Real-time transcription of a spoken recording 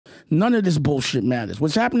None of this bullshit matters.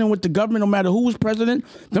 What's happening with the government, no matter who was president,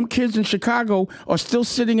 them kids in Chicago are still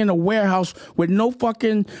sitting in a warehouse with no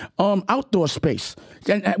fucking outdoor space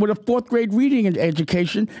and with a 4th grade reading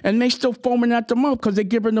education, and they still foaming at the mouth because they're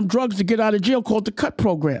giving them drugs to get out of jail called the CUT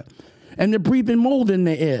program. And they're breathing mold in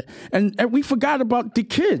their air. And we forgot about the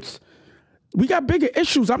kids. We got bigger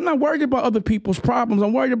issues. I'm not worried about other people's problems.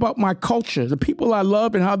 I'm worried about my culture, the people I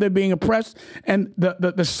love and how they're being oppressed, and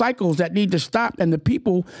the cycles that need to stop, and the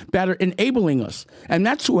people that are enabling us. And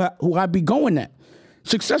that's who I be going at.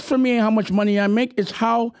 Success for me ain't how much money I make. It's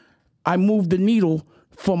how I move the needle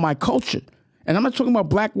for my culture. And I'm not talking about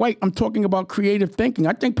black, white. I'm talking about creative thinking.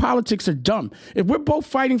 I think politics are dumb. If we're both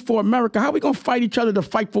fighting for America, how are we going to fight each other to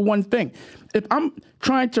fight for one thing? If I'm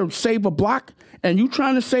trying to save a block and you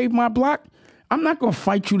trying to save my block, I'm not going to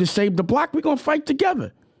fight you to save the block. We're going to fight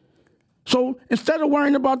together. So instead of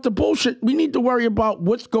worrying about the bullshit, we need to worry about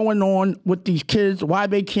what's going on with these kids, why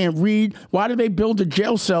they can't read. Why do they build a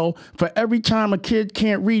jail cell for every time a kid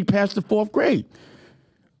can't read past the 4th grade?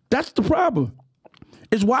 That's the problem.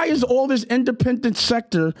 Why is all this independent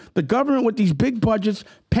sector, the government with these big budgets,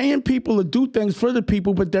 paying people to do things for the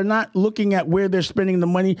people, but they're not looking at where they're spending the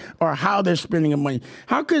money or how they're spending the money?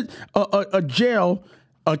 How could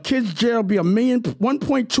a kid's jail be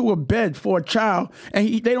 $1.2 a bed for a child, and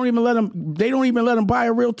they don't even let him buy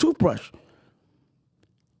a real toothbrush?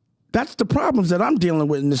 That's the problems that I'm dealing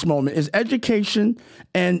with in this moment, is education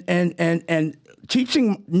and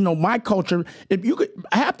teaching, my culture. If you could,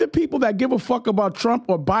 half the people that give a fuck about Trump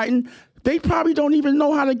or Biden, they probably don't even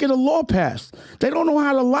know how to get a law passed. They don't know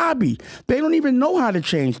how to lobby. They don't even know how to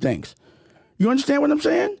change things. You understand what I'm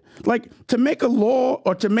saying? Like, to make a law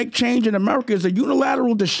or to make change in America is a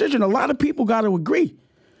unilateral decision. A lot of people got to agree.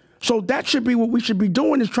 So that should be what we should be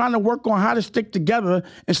doing, is trying to work on how to stick together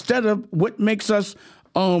instead of what makes us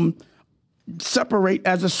separate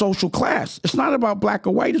as a social class. It's not about black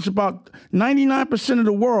or white. It's about 99% of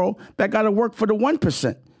the world that got to work for the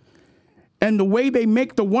 1%. And the way they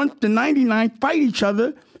make the 99 fight each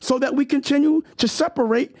other so that we continue to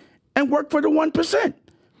separate and work for the 1%.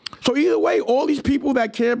 So either way, all these people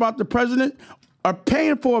that care about the president are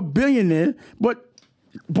paying for a billionaire, but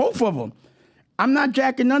both of them. I'm not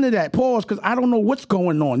jacking none of that. Pause, because I don't know what's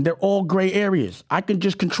going on. They're all gray areas. I can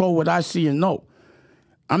just control what I see and know.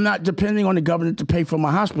 I'm not depending on the government to pay for my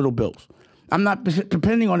hospital bills. I'm not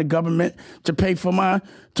depending on the government to pay for my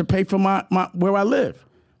where I live.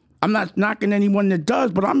 I'm not knocking anyone that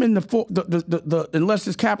does, but I'm in the unless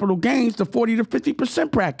it's capital gains, the 40 to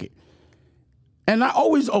 50% bracket. And I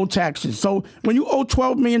always owe taxes. So when you owe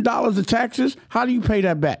 $12 million of taxes, how do you pay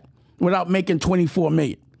that back without making $24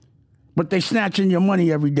 million? But they snatching your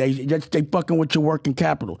money every day. They fucking with your working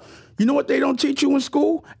capital. You know what they don't teach you in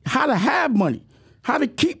school? How to have money, how to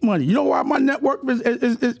keep money. You know why my network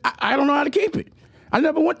is I don't know how to keep it. I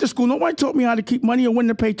never went to school. Nobody taught me how to keep money or when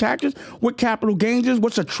to pay taxes, what capital gains is,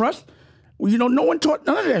 what's a trust. No one taught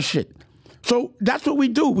none of that shit. So that's what we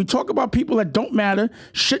do. We talk about people that don't matter,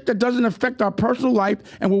 shit that doesn't affect our personal life,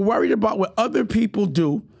 and we're worried about what other people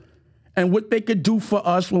do and what they could do for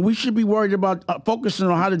us, when we should be worried about focusing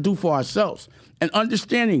on how to do for ourselves and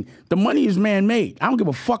understanding the money is man-made. I don't give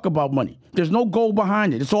a fuck about money. There's no goal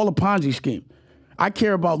behind it. It's all a Ponzi scheme. I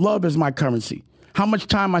care about love as my currency, how much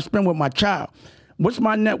time I spend with my child. What's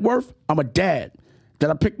my net worth? I'm a dad. That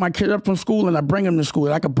I pick my kid up from school and I bring him to school.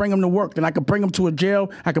 And I could bring him to work. Then I could bring him to a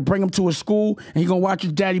jail. I could bring him to a school, and he's going to watch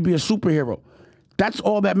his daddy be a superhero. That's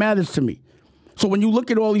all that matters to me. So when you look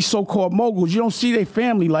at all these so-called moguls, you don't see their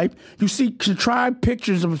family life. You see contrived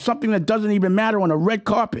pictures of something that doesn't even matter on a red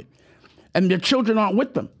carpet. And their children aren't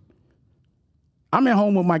with them. I'm at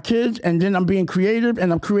home with my kids, and then I'm being creative,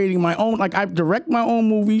 and I'm creating my own. Like, I direct my own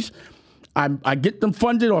movies. I get them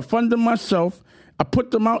funded or fund them myself. I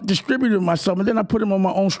put them out, distribute them myself, and then I put them on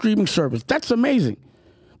my own streaming service. That's amazing.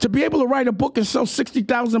 To be able to write a book and sell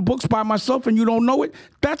 60,000 books by myself and you don't know it,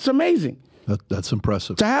 that's amazing. That's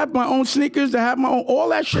impressive. To have my own sneakers, to have my own, all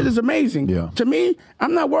that shit is amazing. Yeah. To me,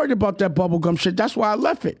 I'm not worried about that bubblegum shit. That's why I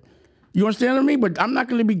left it. You understand what I mean? But I'm not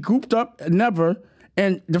going to be grouped up, never.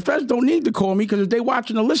 And the feds don't need to call me, because if they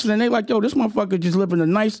watching or listening, they like, yo, this motherfucker just living a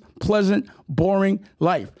nice, pleasant, boring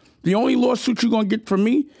life. The only lawsuit you're going to get from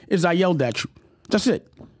me is I yelled at you. That's it.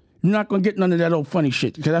 You're not going to get none of that old funny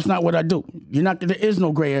shit, because that's not what I do. There is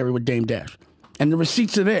no gray area with Dame Dash. And the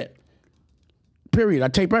receipts are there. Period. I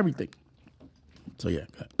tape everything. So, yeah.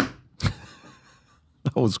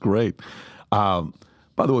 That was great. By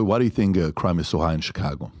the way, why do you think crime is so high in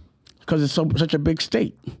Chicago? Because it's such a big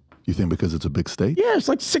state. You think because it's a big state? Yeah, it's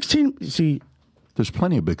like 16. See, There's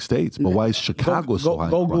plenty of big states, but why is Chicago so high?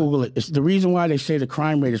 Go Google it. It's the reason why they say the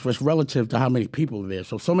crime rate is what's relative to how many people are there.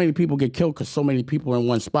 So many people get killed because so many people are in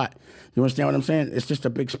one spot. You understand what I'm saying? It's just a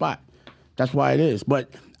big spot. That's why it is. But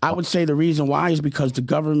I would say the reason why is because the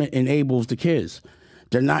government enables the kids.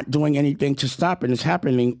 They're not doing anything to stop it. It's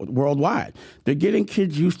happening worldwide. They're getting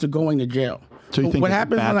kids used to going to jail. So you think what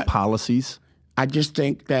happens bad policies? I just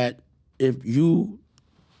think that if you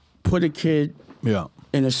put a kid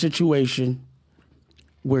in a situation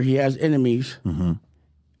where he has enemies, and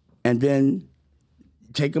then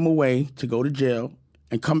take him away to go to jail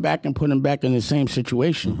and come back and put him back in the same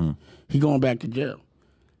situation, he going back to jail.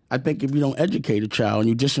 I think if you don't educate a child and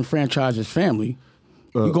you disenfranchise his family,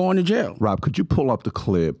 you're going to jail. Rob, could you pull up the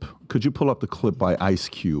clip? Could you pull up the clip by Ice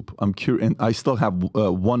Cube? I'm curious, and I still have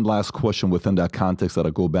one last question within that context that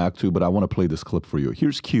I go back to, but I want to play this clip for you.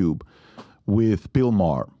 Here's Cube with Bill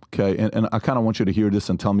Maher, okay? And I kind of want you to hear this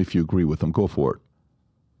and tell me if you agree with him. Go for it.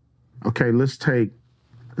 Okay, let's take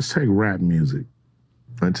rap music.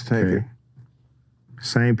 Let's take it.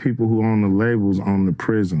 Same people who own the labels own the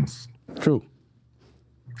prisons. True.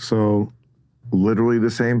 So, literally the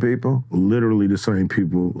same people? Literally the same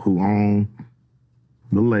people who own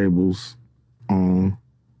the labels own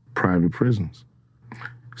private prisons.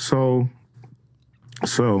 So,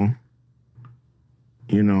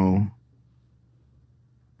 you know,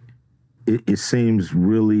 it seems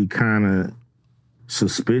really kind of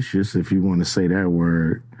suspicious, if you want to say that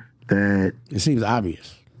word, that it seems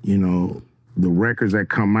obvious. You know, the records that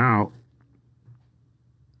come out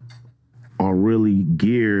are really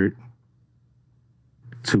geared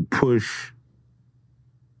to push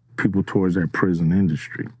people towards that prison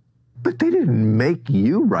industry. But they didn't make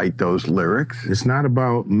you write those lyrics. It's not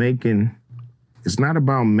about making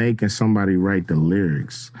somebody write the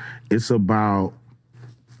lyrics. It's about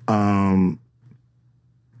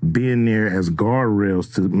being there as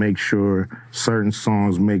guardrails to make sure certain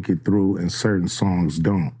songs make it through and certain songs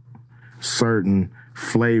don't. Certain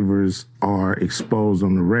flavors are exposed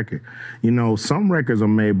on the record. You know, some records are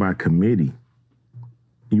made by committee,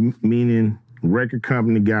 meaning record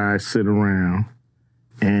company guys sit around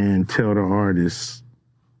and tell the artists,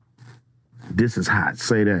 this is hot,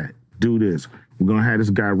 say that, do this. We're going to have this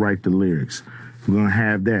guy write the lyrics. We're going to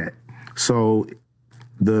have that. So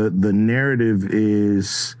the narrative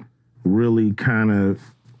is really kind of,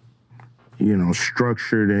 you know,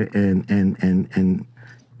 structured and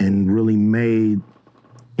really made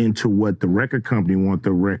into what the record company want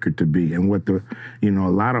the record to be, and what the, you know, a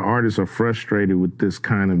lot of artists are frustrated with this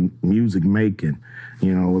kind of music making.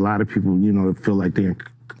 You know, a lot of people, you know, feel like they're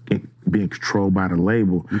being controlled by the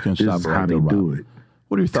label. You can this stop is right how they there, do Rob. it.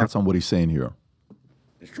 What are your thoughts on what he's saying here?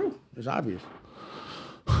 It's true. It's obvious.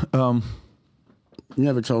 You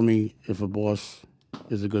never told me if a boss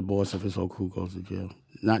is a good boss if his whole crew goes to jail.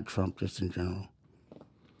 Not Trump, just in general.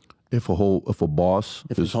 If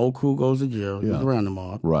his whole crew goes to jail, he's around the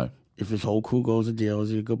mob. Right. If his whole crew goes to jail,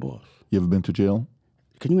 is he a good boss? You ever been to jail?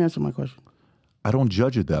 Can you answer my question? I don't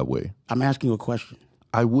judge it that way. I'm asking you a question.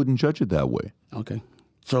 I wouldn't judge it that way. Okay.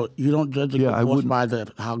 So you don't judge a good boss by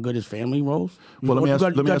how good his family rolls? Well, let me ask you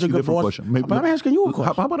a different question. But I'm asking you a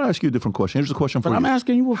question. How about I ask you a different question? Here's a question for you. I'm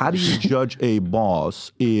asking you a question. How do you judge a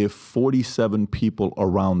boss if 47 people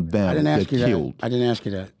around them get killed? I didn't ask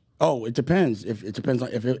you that. Oh, it depends. It depends on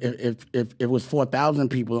if it was 4,000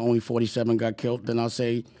 people and only 47 got killed, then I'll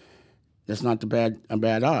say that's not a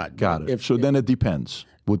bad odd. Got it. So then it depends.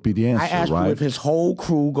 Would be the answer, right? I asked you if his whole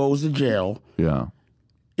crew goes to jail. Yeah.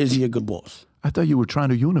 Is he a good boss? I thought you were trying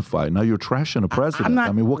to unify. Now you're trashing the president. I'm not,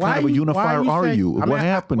 I mean, what kind of a unifier are you? What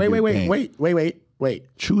happened? Wait.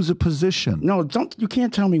 Choose a position. No, don't. You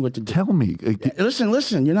can't tell me what to do. Tell me.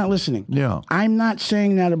 Listen. You're not listening. Yeah. I'm not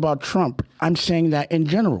saying that about Trump. I'm saying that in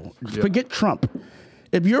general. Yeah. Forget Trump.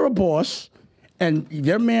 If you're a boss and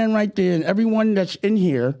your man right there and everyone that's in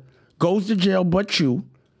here goes to jail but you,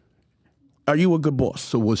 are you a good boss?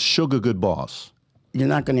 So was Sugar a good boss? You're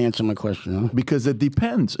not going to answer my question, huh? Because it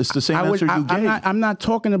depends. It's the same answer you gave. I'm not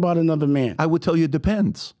talking about another man. I would tell you it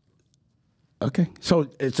depends. Okay. So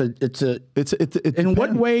it in depends.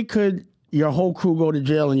 what way could your whole crew go to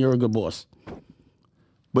jail and you're a good boss?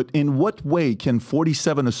 But in what way can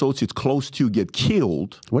 47 associates close to you get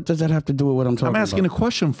killed? What does that have to do with what I'm talking about? I'm asking a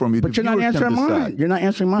question from you. But you're not answering mine. You're not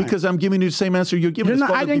answering mine. Because I'm giving you the same answer you're giving.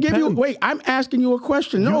 I didn't give you. Wait, I'm asking you a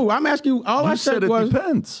question. No, I'm asking you. All I said was it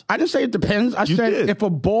depends. I didn't say it depends. I said if a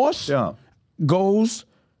boss goes,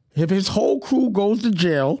 if his whole crew goes to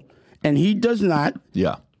jail and he does not,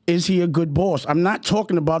 is he a good boss? I'm not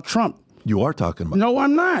talking about Trump. You are talking about. No,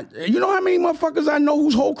 I'm not. You know how many motherfuckers I know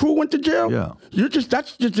whose whole crew went to jail? Yeah.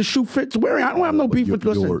 That's just the shoe fits wearing. I don't have no beef with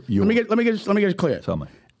this. Let me get it clear. Tell me.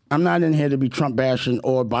 I'm not in here to be Trump bashing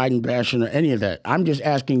or Biden bashing or any of that. I'm just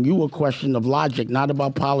asking you a question of logic, not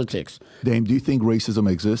about politics. Dame, do you think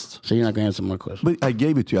racism exists? So you're not going to answer my question. But I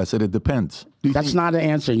gave it to you. I said it depends. That's not an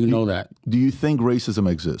answer. You know that. Do you think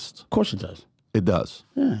racism exists? Of course it does. It does.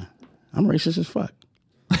 Yeah. I'm racist as fuck.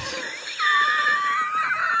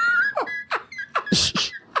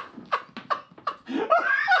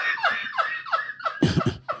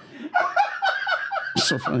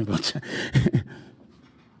 So funny about that.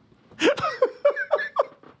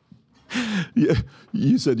 Yeah,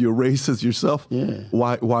 you said you're racist yourself? Yeah.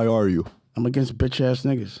 Why are you? I'm against bitch-ass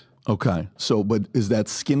niggas. Okay. So, but is that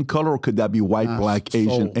skin color or could that be white, black,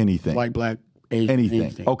 Asian, anything? White, black, Asian,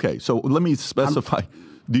 anything. Okay. So let me specify.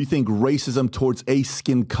 Do you think racism towards a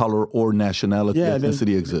skin color or nationality,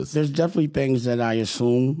 ethnicity exists? There's definitely things that I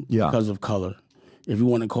assume because of color. If you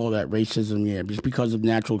want to call that racism, just because of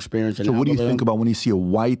natural experience. And so what do you think about when you see a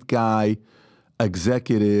white guy,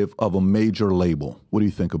 executive of a major label? What do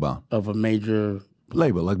you think about? Of a major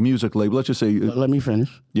label, like music label. Let's just say. Let me finish.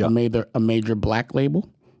 Yeah. A major black label.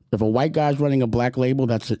 If a white guy's running a black label,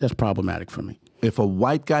 that's problematic for me. If a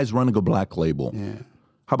white guy's running a black label,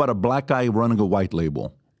 how about a black guy running a white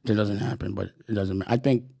label? That doesn't happen, but it doesn't matter. I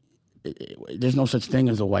think there's no such thing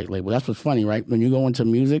as a white label. That's what's funny, right? When you go into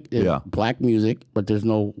music, there's black music, but there's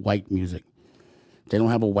no white music. They don't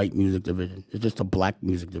have a white music division. It's just a black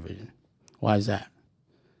music division. Why is that?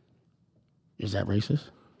 Is that racist?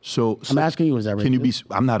 So I'm asking you, is that racist? Can you be?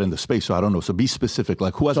 I'm not in the space, so I don't know. So be specific.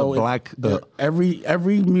 Like who has a black? Every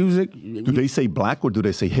music. Do they say black or do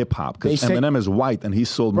they say hip hop? Because Eminem is white and he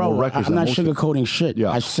sold more records. I'm not sugarcoating shit. Yeah.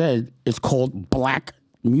 I said it's called black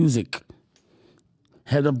music.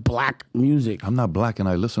 Head of black music. I'm not black and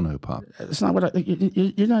I listen to hip hop. It's not what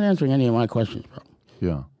you're not answering any of my questions, bro.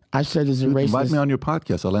 Yeah. I said, is it racist? Invite me on your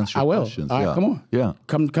podcast. I'll answer your questions. All right, come on. Yeah.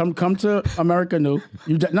 Come to America New.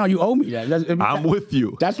 You owe me that. I'm with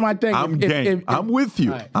you. That's my thing. I'm game. I'm with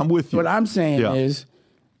you. Right. I'm with you. What I'm saying is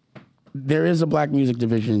there is a black music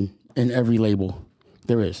division in every label.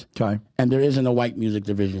 There is. Okay. And there isn't a white music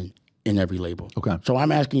division in every label. Okay. So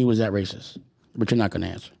I'm asking you, is that racist? But you're not going to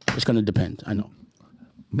answer. It's going to depend. I know.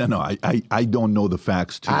 No, I don't know the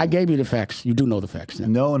facts, too. I gave you the facts. You do know the facts now.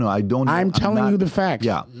 No, I don't know. I'm telling you the facts.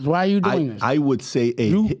 Yeah. Why are you doing this? I would say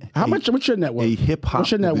what's your net worth? A hip-hop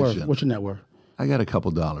What's your net worth? division. What's your net worth? I got a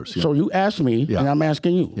couple dollars. Yeah. So you asked me, and I'm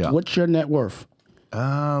asking you, what's your net worth?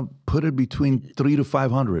 Put it between 300 to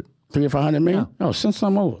 500. 300 to 500 million? Yeah. No, send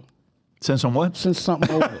something over. Send some what? Send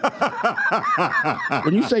something over.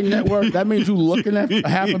 When you say net worth, that means you looking at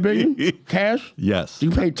 $500 million cash? Yes. Do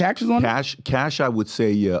you pay taxes on it? Cash, I would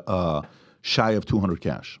say shy of 200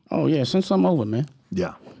 cash. Oh yeah, send something over, man.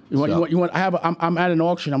 Yeah. You want? I'm at an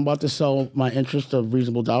auction. I'm about to sell my interest of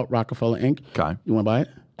Reasonable Doubt, Rockefeller Inc. Okay. You want to buy it?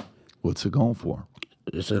 What's it going for?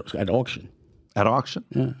 It's at auction. At auction?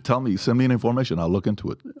 Yeah. Tell me, send me an information. I'll look into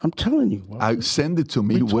it. I'm telling you. Send it to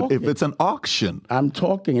me if it's an auction. I'm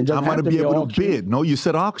talking. It doesn't I'm going to be able to bid. No, you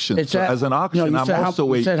said auction. So as an auction, I'm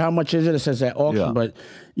also you said how much is it? It says at auction, but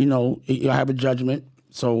I have a judgment.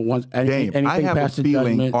 So once anything I have past a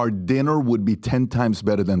feeling judgment, our dinner would be 10 times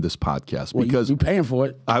better than this podcast because you paying for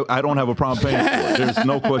it. I don't have a problem paying for it. There's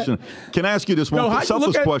no question. Can I ask you this one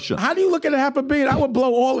selfish question? How do you look at $500 million? I would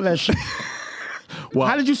blow all of that shit. Well,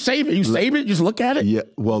 how did you save it? You save it? You just look at it? Yeah.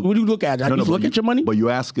 Well, what do you look at? You look at your money? But you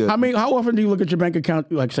ask. How often do you look at your bank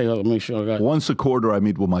account? Like say, let me make sure I got it. Once a quarter, I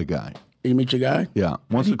meet with my guy. You meet your guy? Yeah.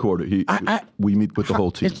 Once a quarter, we meet with the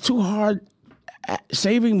whole team. It's too hard.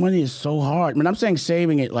 Saving money is so hard. When I'm saying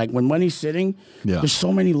saving it, like when money's sitting, there's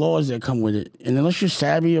so many laws that come with it, and unless you're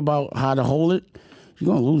savvy about how to hold it,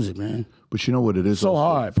 you're gonna lose it, man. But you know what it is? So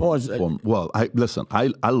hard.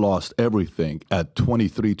 I lost everything at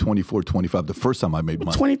 23, 24, 25, the first time I made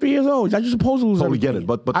money. 23 years old. I just supposed to lose everything. Get it.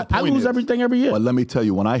 But the I lose everything every year. But let me tell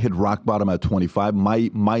you, when I hit rock bottom at 25,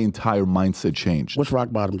 my entire mindset changed. What's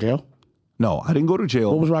rock bottom? Jail? No, I didn't go to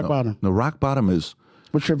jail. What was rock bottom? No, rock bottom is...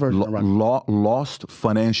 What's your version of rock bottom? Lost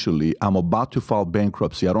financially. I'm about to file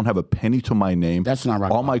bankruptcy. I don't have a penny to my name. That's not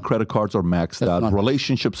rock All bottom. my credit cards are maxed out.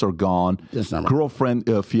 Relationships are gone. That's not Girlfriend,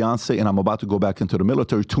 fiance, and I'm about to go back into the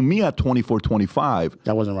military. To me, at 24, 25,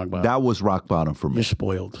 that wasn't rock bottom. That was rock bottom for me. You're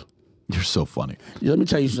spoiled. You're so funny. Let me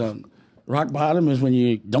tell you something. Rock bottom is when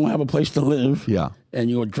you don't have a place to live. Yeah. and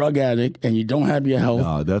you're a drug addict and you don't have your health.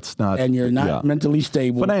 No, that's not. And you're not mentally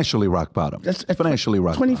stable. Financially rock bottom. That's financially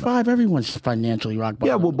rock 25, bottom. Everyone's financially rock bottom.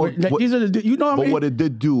 Yeah, well, but these are the, you know what I mean? what it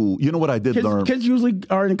did do, you know what I did learn? Kids usually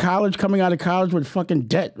are in college, coming out of college with fucking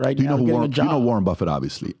debt right now, getting a job. You know Warren Buffett,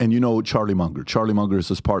 obviously, and you know Charlie Munger. Charlie Munger is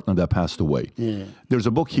his partner that passed away. Yeah. There's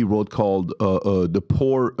a book he wrote called The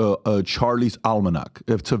Poor Charlie's Almanac.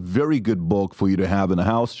 It's a very good book for you to have in the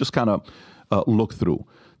house. Just kind of look through.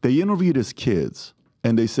 They interviewed his kids,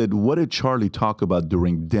 and they said, what did Charlie talk about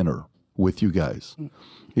during dinner with you guys?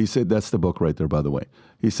 He said, that's the book right there, by the way.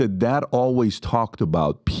 He said, Dad always talked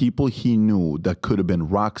about people he knew that could have been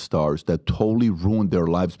rock stars that totally ruined their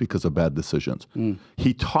lives because of bad decisions.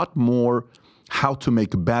 He taught more how to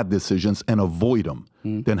make bad decisions and avoid them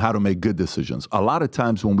than how to make good decisions. A lot of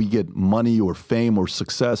times when we get money or fame or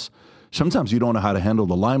success, sometimes you don't know how to handle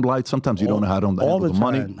the limelight. Sometimes you don't know how to handle the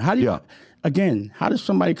money. How do you... Again, how does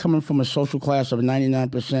somebody coming from a social class of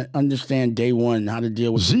 99% understand day one how to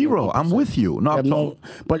deal with zero? I'm with you.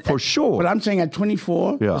 But for sure. But I'm saying at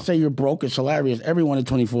 24, let's say you're broke. It's hilarious. Everyone at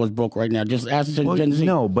 24 is broke right now. Just ask Gen Z.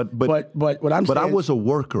 No, but what I'm saying. But I was a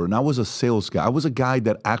worker and I was a sales guy. I was a guy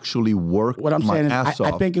that actually worked. What I'm saying is,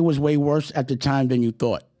 I think it was way worse at the time than you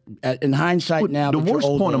thought. In hindsight, now the worst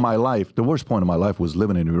point of my life was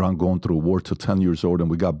living in Iran, going through a war till 10 years old, and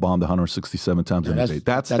we got bombed 167 times in a day.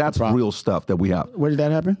 That's real stuff that we have. Where did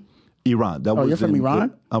that happen? Iran. You're from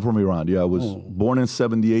Iran? I'm from Iran. Yeah, I was born in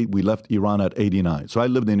 78. We left Iran at 89. So I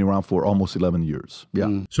lived in Iran for almost 11 years.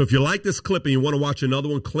 Yeah. So if you like this clip and you want to watch another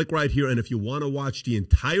one, click right here. And if you want to watch the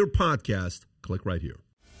entire podcast, click right here.